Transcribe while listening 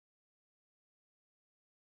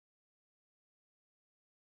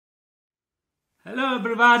Hello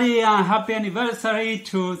everybody and happy anniversary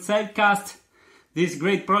to Safecast, this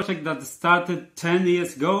great project that started 10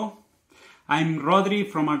 years ago. I'm Rodri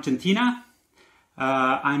from Argentina.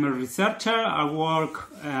 I'm a researcher. I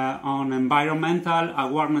work on environmental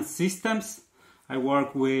awareness systems. I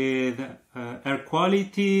work with air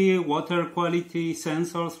quality, water quality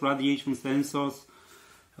sensors, radiation sensors,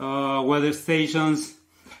 weather stations.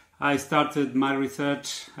 I started my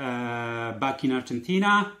research back in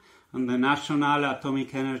Argentina on the National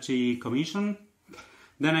Atomic Energy Commission.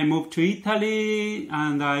 Then I moved to Italy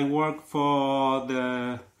and I work for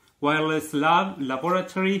the wireless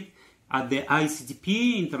laboratory at the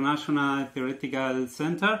ICTP, International Theoretical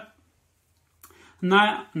Center.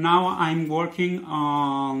 Now I'm working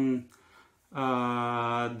on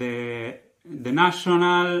the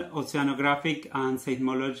National Oceanographic and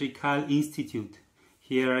Seismological Institute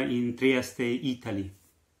here in Trieste, Italy.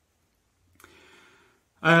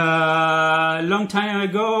 Long time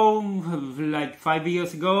ago, like 5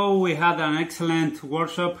 years ago, we had an excellent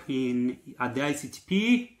workshop at the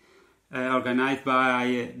ICTP, organized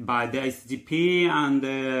by the ICTP and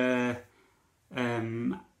the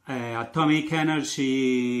Atomic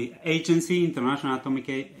Energy Agency, International Atomic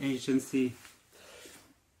Agency,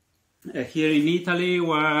 here in Italy,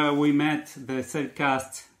 where we met the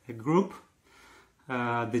Safecast group,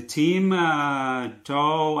 the team,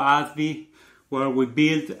 Joe, Asby, where we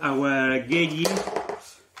built our GEGI,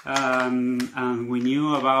 and we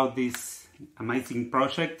knew about this amazing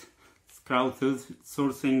project, this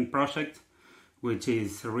crowdsourcing project, which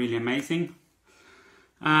is really amazing.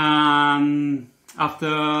 After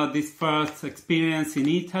this first experience in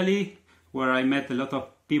Italy, where I met a lot of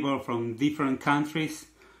people from different countries,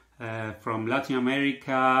 from Latin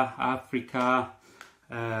America, Africa,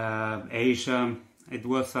 Asia, it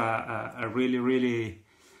was a really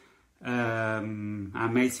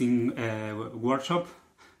amazing workshop.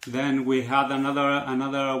 Then we had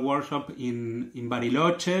another workshop in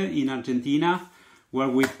Bariloche in Argentina, where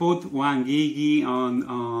we put one GEGI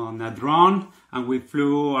on a drone and we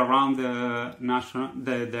flew around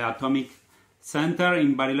the atomic center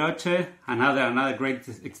in Bariloche. Another great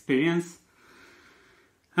experience.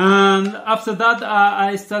 And after that,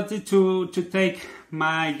 I started to take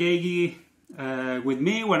my GEGI with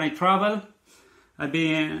me when I travel.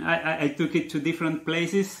 I took it to different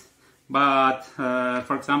places, but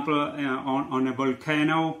for example on a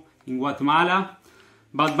volcano in Guatemala.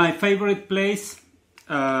 But my favorite place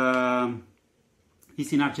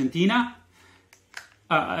is in Argentina.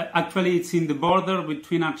 Actually, it's in the border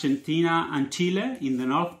between Argentina and Chile, in the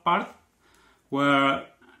north part, where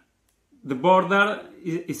the border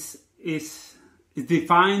is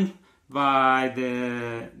defined by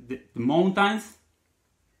the mountains.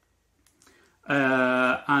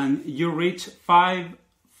 And you reach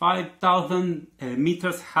 5,000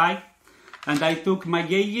 meters high, and I took my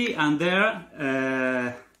GEGI, and there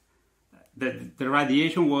the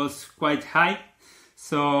radiation was quite high,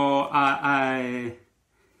 so I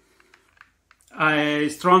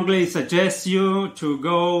strongly suggest you to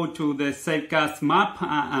go to the Safecast map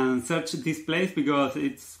and search this place, because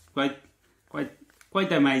it's quite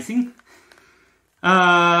amazing.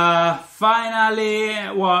 Finally,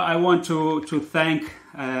 well, I want to thank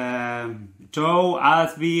Joe,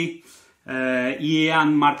 Asby,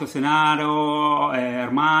 Ian, Marco Senaro,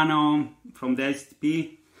 Hermano from the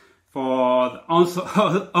ICTP, for also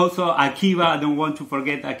Akiva. I don't want to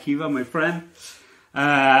forget Akiva, my friend.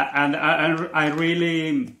 And I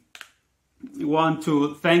really want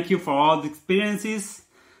to thank you for all the experiences,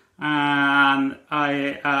 and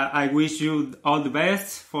I wish you all the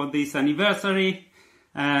best for this anniversary,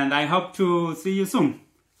 and I hope to see you soon.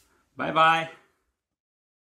 Bye bye.